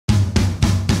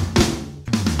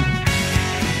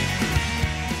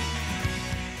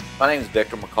My name is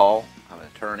Victor McCall. I'm an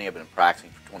attorney. I've been practicing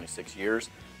for 26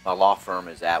 years. My law firm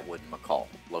is Atwood & McCall,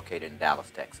 located in Dallas,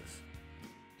 Texas.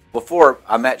 Before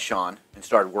I met Sean and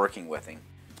started working with him,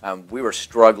 we were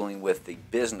struggling with the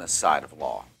business side of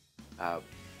law.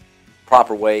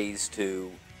 Proper ways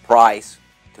to price,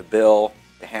 to bill,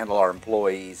 to handle our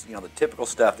employees, the typical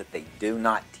stuff that they do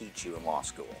not teach you in law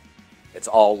school. It's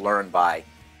all learned by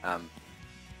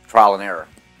trial and error.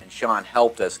 And Sean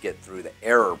helped us get through the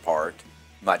error part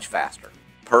much faster.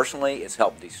 Personally, it's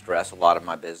helped de-stress a lot of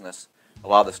my business. A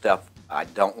lot of the stuff I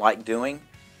don't like doing,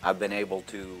 I've been able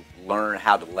to learn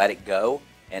how to let it go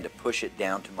and to push it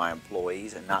down to my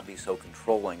employees and not be so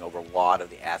controlling over a lot of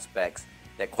the aspects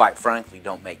that, quite frankly,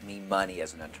 don't make me money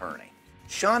as an attorney.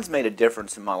 Sean's made a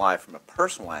difference in my life from a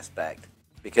personal aspect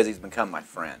because he's become my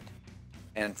friend.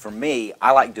 And for me, I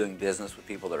like doing business with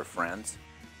people that are friends.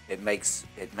 It makes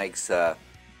the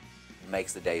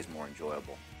days more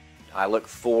enjoyable. I look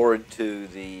forward to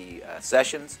the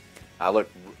sessions. I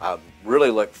really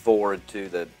look forward to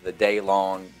the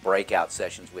day-long breakout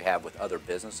sessions we have with other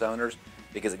business owners,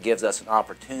 because it gives us an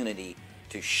opportunity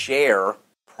to share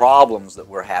problems that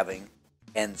we're having,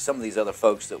 and some of these other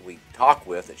folks that we talk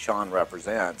with that Sean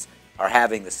represents are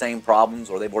having the same problems,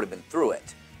 or they've already been through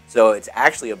it. So it's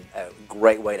actually a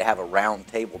great way to have a round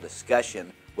table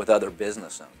discussion with other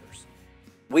business owners.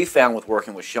 We found with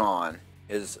working with Sean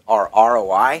is our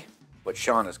ROI, what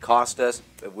Sean has cost us,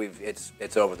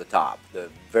 it's over the top. The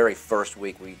very first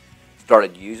week we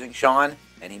started using Sean,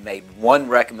 and he made one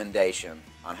recommendation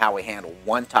on how we handle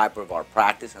one type of our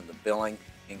practice, and the billing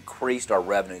increased our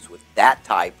revenues with that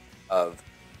type of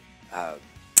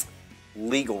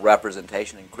legal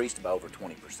representation, increased by over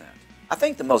 20%. I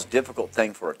think the most difficult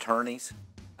thing for attorneys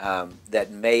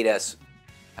that made us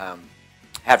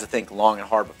have to think long and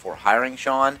hard before hiring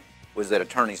Sean was that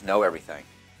attorneys know everything,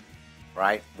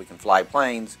 right? We can fly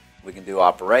planes, we can do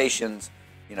operations,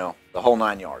 the whole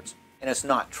 9 yards. And it's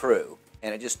not true.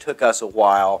 And it just took us a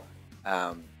while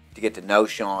to get to know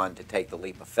Sean, to take the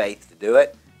leap of faith to do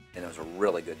it, and it was a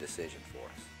really good decision for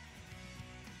us.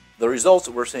 The results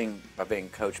that we're seeing by being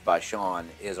coached by Sean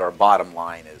is our bottom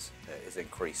line is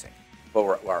increasing.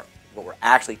 What we're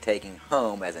actually taking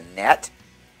home as a net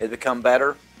has become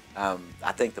better.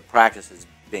 I think the practice is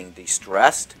being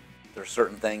de-stressed. There are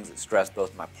certain things that stress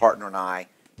both my partner and I.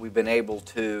 We've been able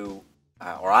to,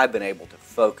 or I've been able to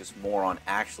focus more on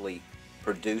actually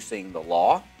producing the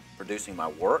law, producing my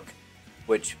work,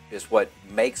 which is what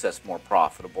makes us more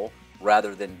profitable,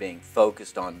 rather than being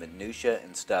focused on minutia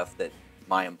and stuff that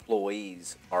my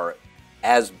employees are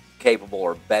as capable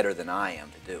or better than I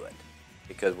am to do it.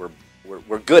 Because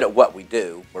we're good at what we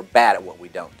do, we're bad at what we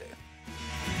don't do.